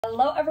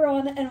Hello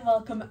everyone and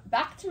welcome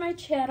back to my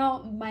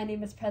channel. My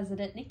name is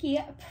Presidentniki.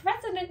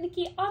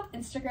 Presidentniki on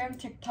Instagram,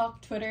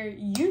 TikTok, Twitter,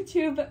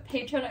 YouTube,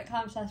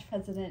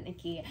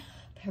 patreon.com/presidentniki,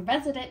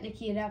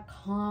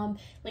 presidentniki.com.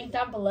 Link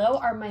down below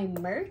are my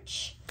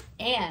merch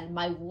and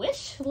my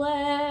wish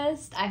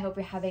list. I hope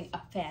you're having a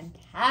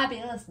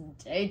fantabulous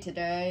day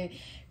today.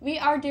 We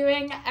are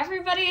doing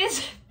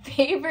everybody's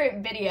favorite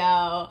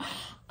video,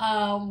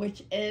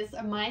 which is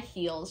my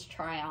heels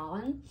try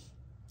on.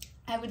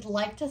 I would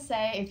like to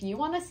say, if you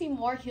want to see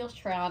more heels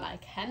try on, I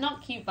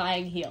cannot keep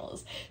buying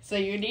heels. So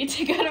you need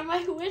to go to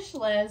my wish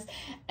list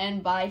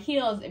and buy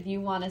heels if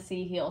you want to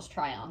see heels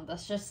try on.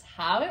 That's just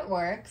how it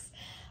works.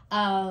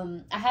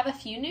 I have a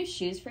few new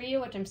shoes for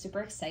you, which I'm super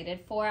excited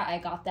for. I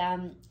got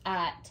them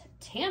at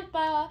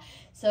Tampa,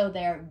 so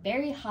they're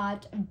very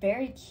hot,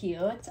 very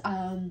cute.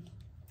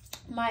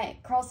 My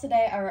curls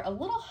today are a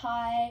little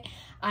high.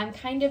 I'm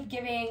kind of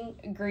giving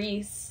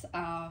grease.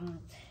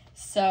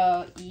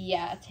 So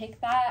yeah,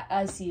 take that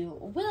as you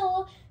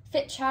will.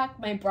 Fit check,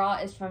 my bra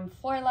is from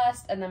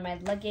Florless, and then my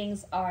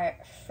leggings are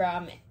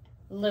from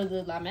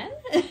Lululemon.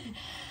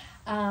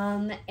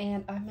 And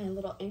I have my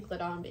little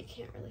anklet on, but you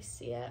can't really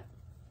see it.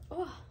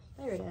 Oh,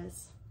 there it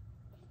is.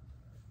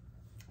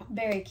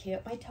 Very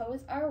cute. My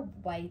toes are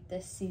white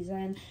this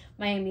season.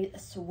 Miami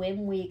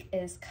Swim Week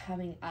is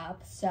coming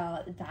up,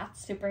 so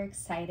that's super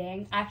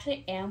exciting. I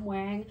actually am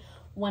wearing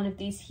one of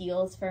these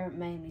heels for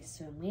Miami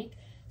Swim Week.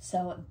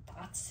 So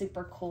that's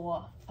super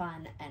cool,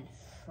 fun, and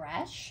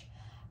fresh.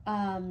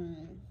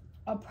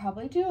 I'll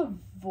probably do a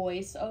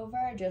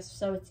voiceover just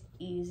so it's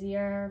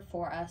easier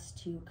for us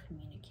to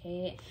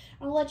communicate.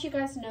 I'll let you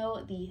guys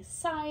know the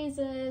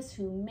sizes,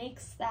 who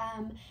makes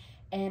them,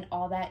 and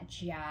all that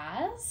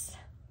jazz.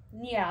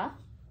 Yeah.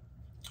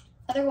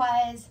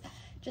 Otherwise,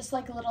 just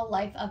like little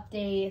life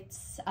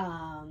updates.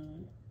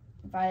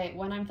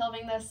 When I'm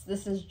filming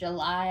this is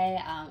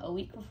July, a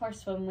week before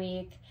swim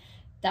week.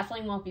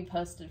 Definitely won't be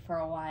posted for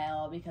a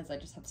while because I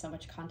just have so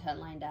much content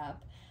lined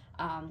up.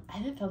 I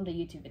haven't filmed a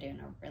YouTube video in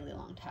a really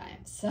long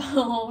time,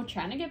 so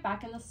trying to get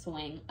back in the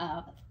swing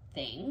of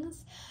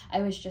things.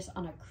 I was just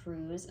on a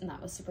cruise and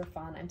that was super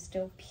fun. I'm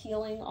still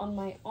peeling on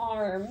my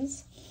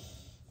arms,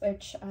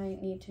 which I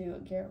need to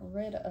get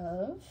rid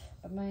of.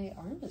 My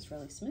arm is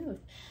really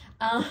smooth.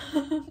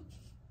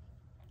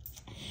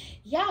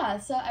 Yeah,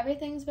 so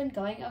everything's been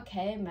going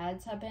okay.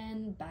 Meds have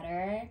been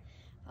better.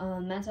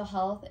 Mental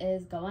health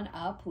is going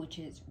up, which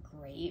is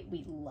great.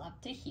 We love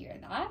to hear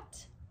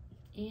that.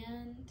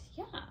 And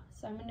yeah,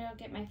 so I'm gonna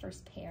get my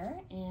first pair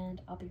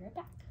and I'll be right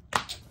back.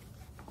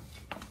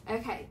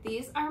 Okay,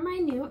 these are my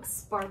new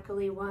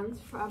sparkly ones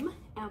from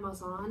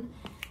Amazon.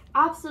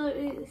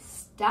 Absolutely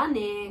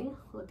stunning.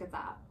 Look at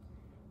that.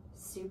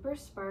 Super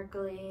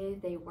sparkly.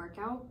 They work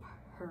out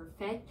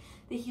perfect.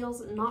 The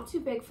heel's not too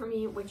big for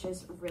me, which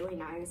is really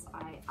nice.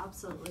 I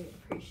absolutely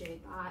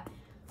appreciate that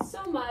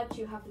so much.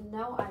 You have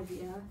no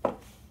idea.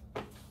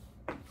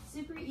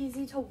 Super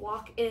easy to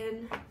walk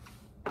in.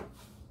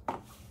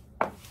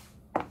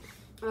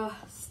 Ugh,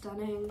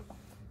 stunning.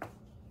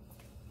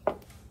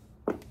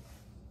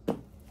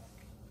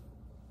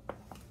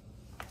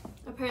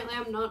 Apparently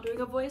I'm not doing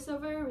a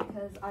voiceover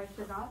because I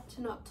forgot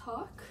to not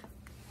talk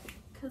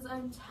because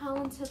I'm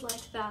talented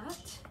like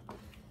that.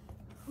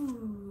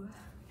 Ooh.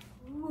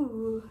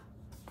 Ooh.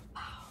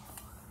 Wow.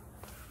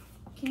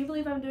 Can you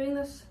believe I'm doing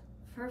this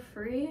for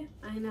free?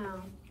 I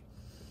know.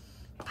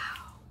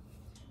 Pow,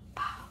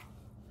 pow,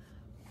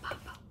 pow,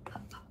 pow,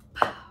 pow, pow,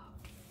 pow.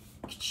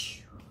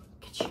 Ka-choo,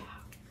 ka-chow.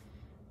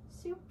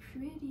 So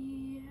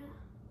pretty.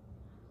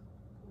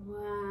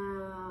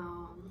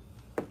 Wow.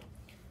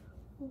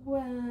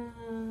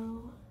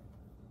 Wow.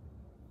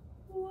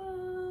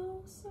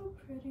 Wow, so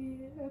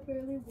pretty. I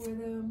barely wore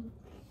them.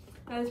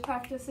 I was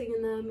practicing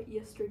in them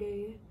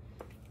yesterday.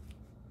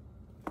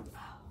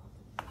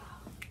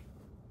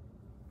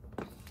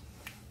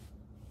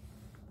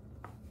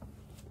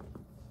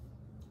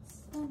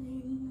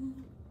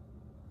 Stunning.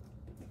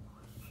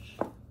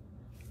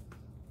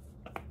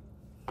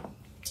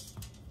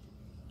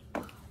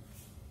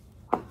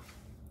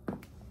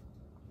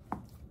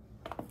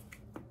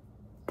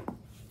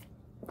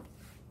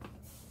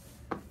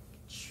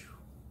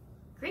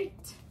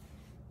 Great.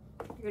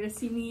 You're gonna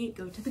see me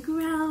go to the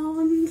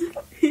ground.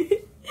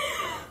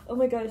 Oh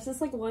my gosh, this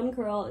like one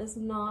curl is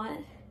not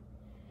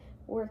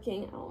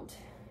working out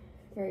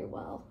very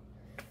well.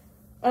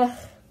 Ugh.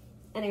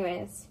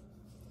 Anyways.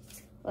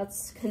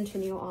 Let's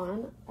continue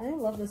on. I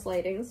love this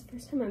lighting. It's the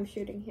first time I'm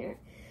shooting here.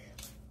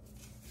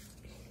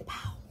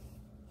 Pow.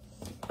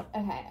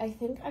 Okay, I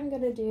think I'm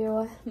gonna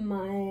do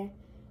my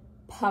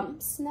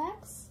pumps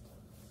next.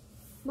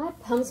 My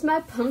pumps, my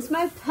pumps,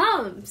 my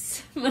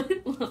pumps. My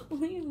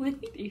lovely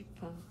lady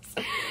pumps.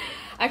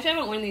 Actually, I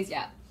haven't worn these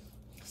yet,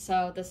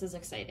 so this is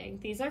exciting.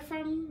 These are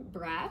from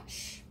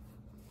Brush.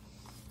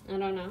 I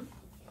don't know.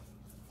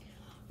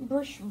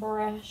 Brush.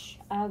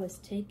 I was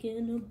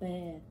taking a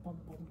bath. Bum,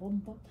 bum, bum,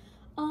 bum.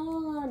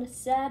 On a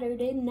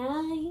Saturday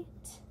night.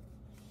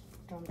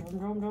 Dum, dum,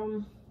 dum,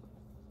 dum.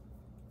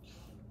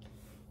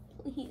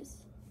 Please.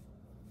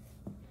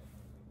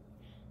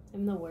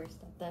 I'm the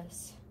worst at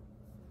this.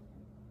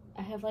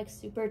 I have like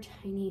super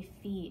tiny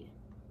feet.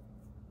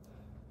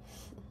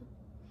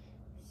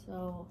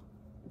 So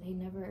they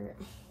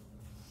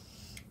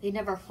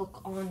never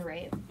hook on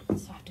right.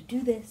 So I have to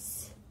do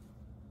this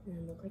and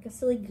then look like a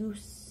silly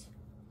goose.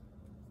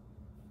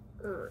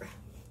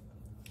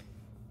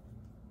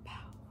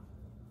 Pow.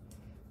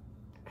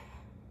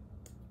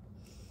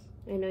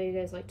 I know you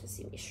guys like to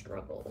see me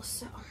struggle,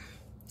 so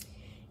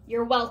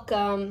you're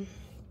welcome.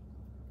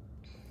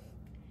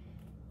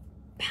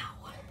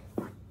 Pow.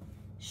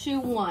 Shoe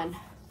 1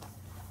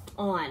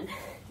 on.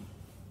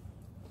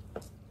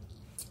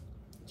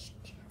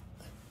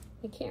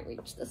 I can't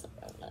reach this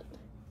around.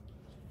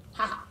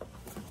 Ha!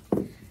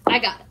 I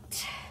got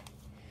it.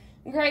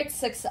 Great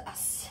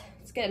success.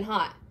 It's getting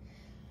hot.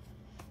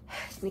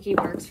 Nikki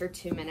works for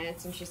 2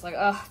 minutes and she's like,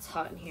 oh, it's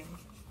hot in here.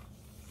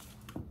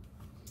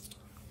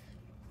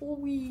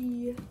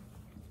 Wee.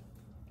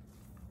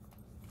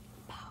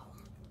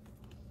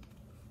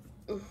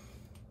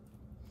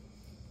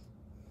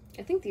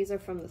 I think these are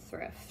from the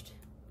thrift.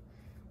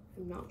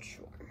 I'm not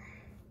sure.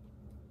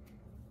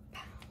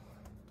 Pow.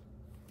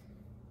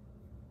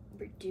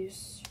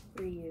 Reduce,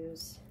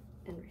 reuse,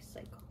 and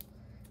recycle.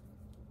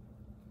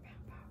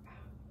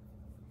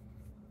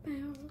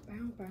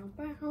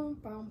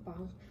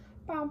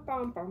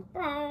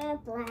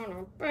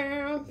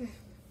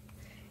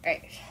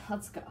 Alright,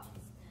 let's go.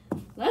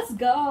 Let's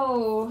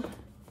go!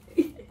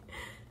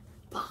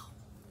 Oh,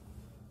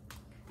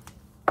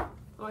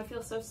 I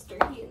feel so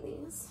sturdy in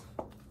these.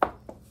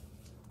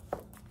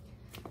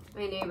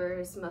 My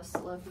neighbors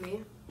must love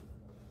me.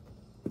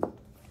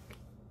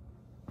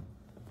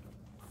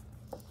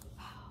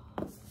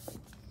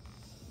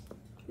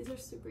 These are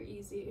super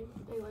easy.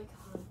 I like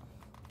them.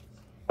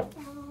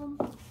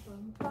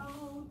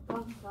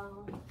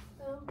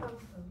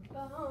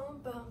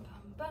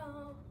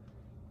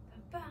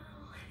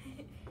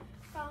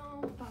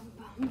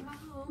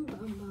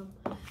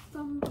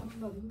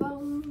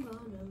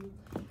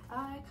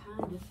 I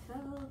kind of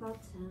fell about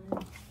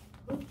time.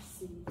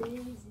 Whoopsie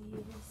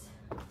daisies.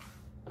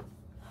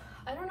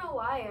 I don't know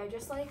why. I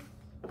just like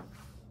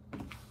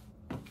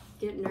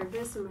get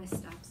nervous in my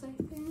steps, I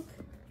think.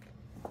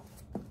 I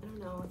don't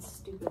know. It's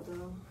stupid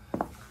though.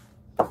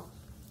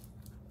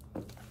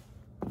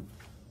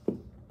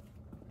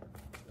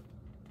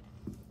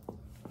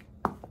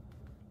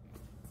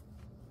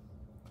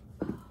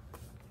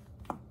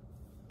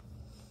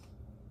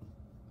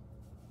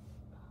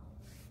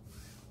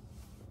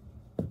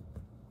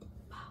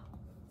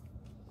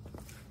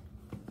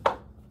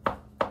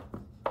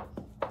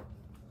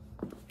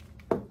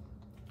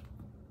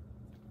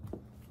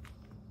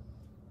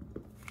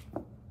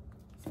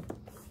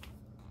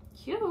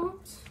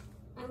 Cute.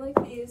 I like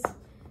these.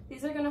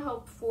 These are gonna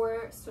help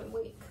for swim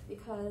week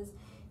because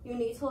you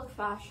need to look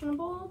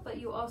fashionable, but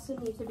you also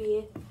need to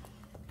be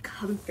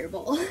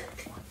comfortable.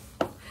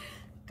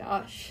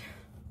 Gosh.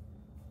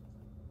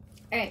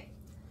 Alright.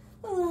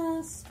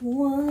 Last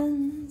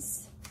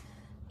ones.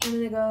 I'm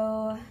gonna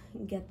go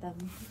get them.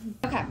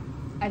 Okay,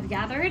 I've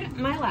gathered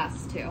my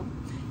last 2.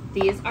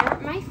 These are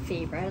my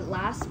favorite,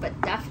 last but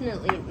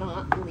definitely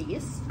not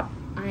least.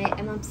 I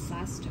am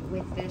obsessed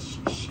with this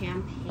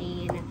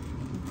champagne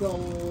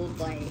gold,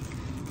 like,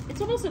 it's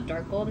almost a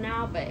dark gold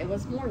now, but it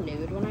was more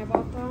nude when I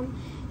bought them.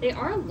 They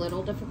are a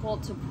little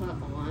difficult to put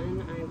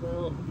on, I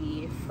will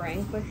be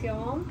frank with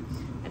y'all.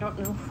 I don't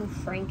know who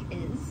Frank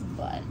is,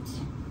 but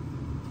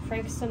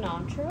Frank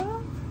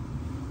Sinatra.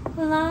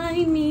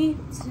 Fly me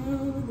to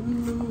the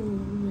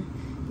moon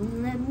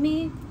and let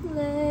me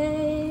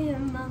play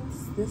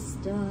amongst the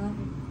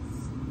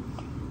stars.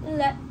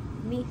 Let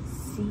me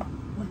see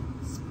what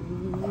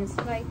spring is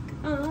like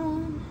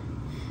on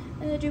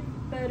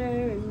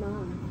Jupiter and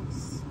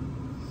Mars.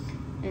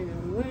 In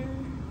other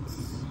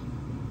words,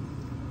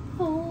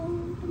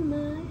 hold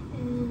my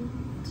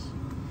hand.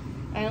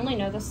 I only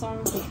know this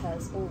song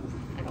because, oh,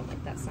 I don't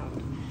like that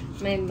sound.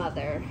 My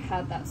mother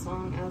had that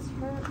song as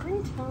her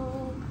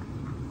ringtone.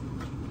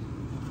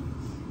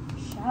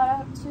 Shout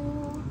out to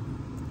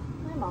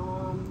my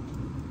mom.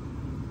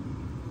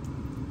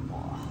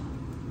 Oh,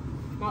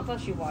 not that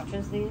she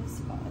watches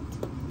these, but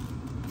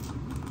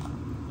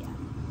yeah,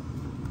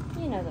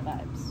 you know the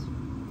vibes.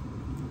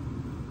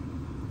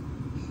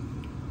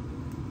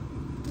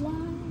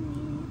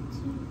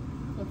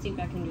 Let's see if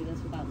I can do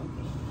this without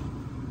looking.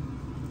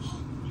 Oh,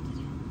 I did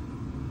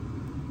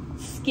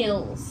it.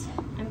 Skills.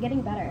 I'm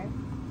getting better.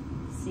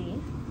 See?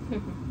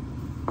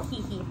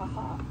 Hee hee ha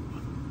ha.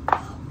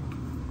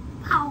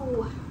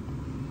 Ow!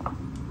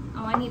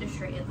 Oh, I need a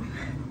straight.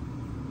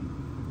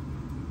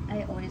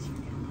 I always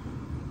forget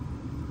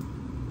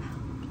that.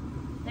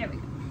 There we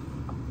go.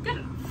 Good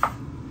enough.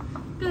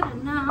 Good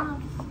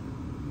enough.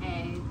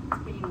 Hey,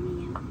 it's being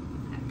mean.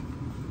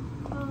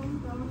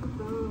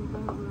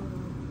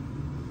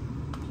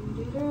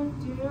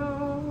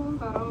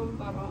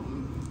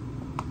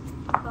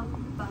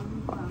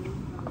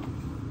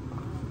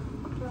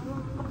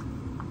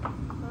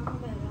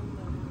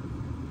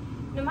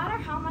 No matter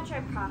how much I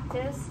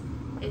practice,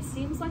 it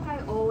seems like I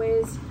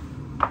always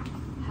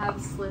have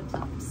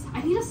slip-ups.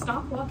 I need to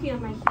stop walking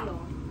on my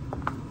heel.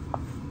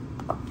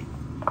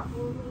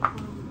 Only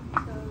on my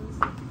toes.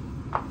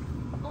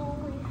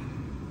 Only.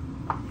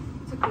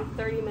 It took me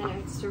 30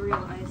 minutes to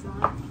realize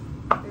that.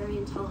 Very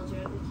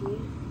intelligent,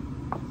 Nikki.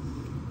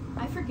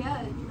 I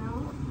forget, you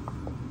know?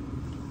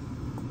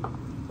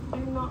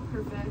 I'm not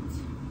perfect.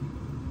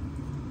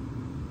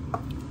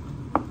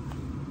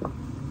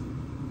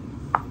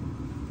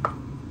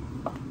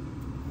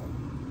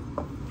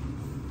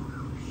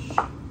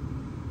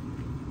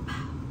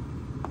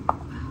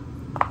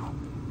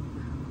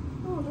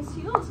 Oh, this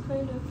heel is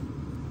kind of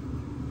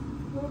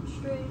not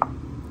straight.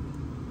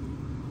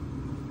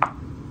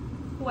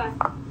 Whack.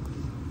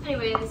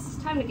 Anyways,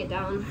 time to get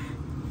down.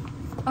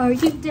 Are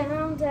you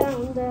down,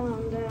 down,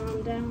 down,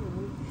 down,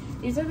 down?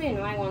 These are the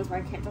annoying ones where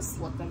I can't just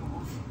slip them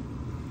off.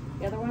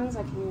 The other ones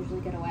I can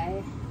usually get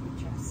away with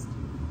just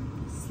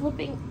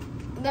slipping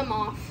them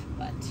off,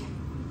 but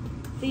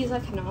these I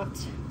cannot.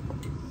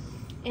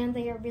 And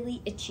they are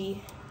really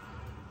itchy.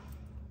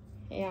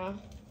 Yeah.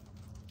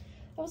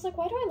 I was like,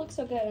 why do I look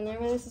so good? And I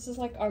realized this is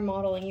like our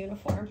modeling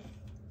uniform.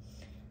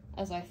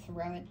 As I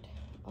throw it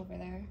over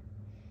there.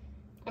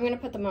 I'm gonna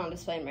put them on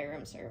display in my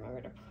room so I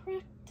remember to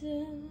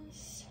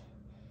practice.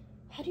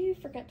 How do you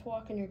forget to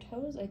walk on your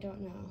toes? I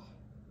don't know.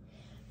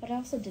 But I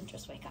also did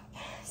just wake up,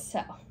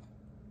 so.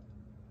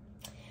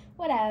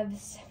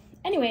 Whatevs.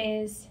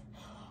 Anyways,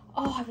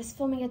 oh, I was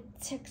filming a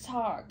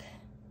TikTok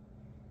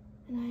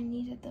and I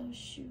needed those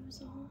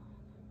shoes on.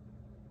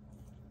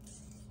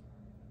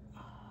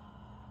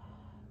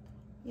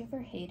 You ever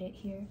hate it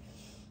here?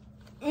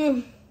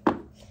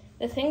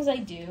 The things I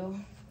do,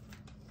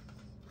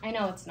 I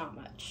know it's not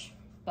much,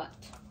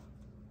 but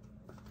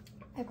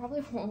I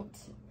probably won't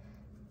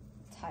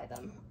tie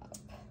them up.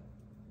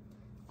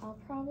 I'll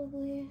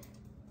probably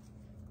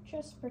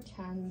just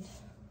pretend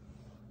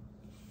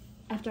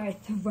after I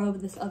throw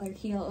this other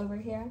heel over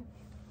here.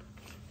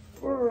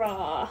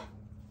 Bruh.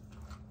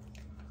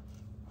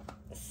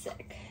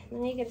 Sick.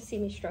 Now you get to see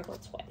me struggle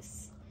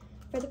twice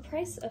for the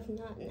price of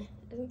none.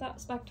 Isn't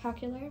that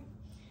spectacular?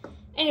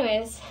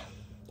 Anyways,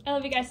 I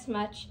love you guys so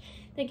much.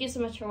 Thank you so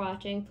much for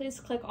watching. Please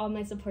click all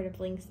my supportive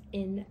links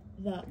in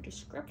the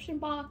description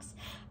box.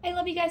 I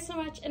love you guys so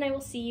much, and I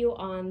will see you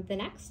on the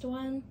next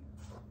one.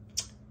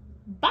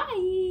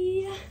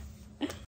 Bye!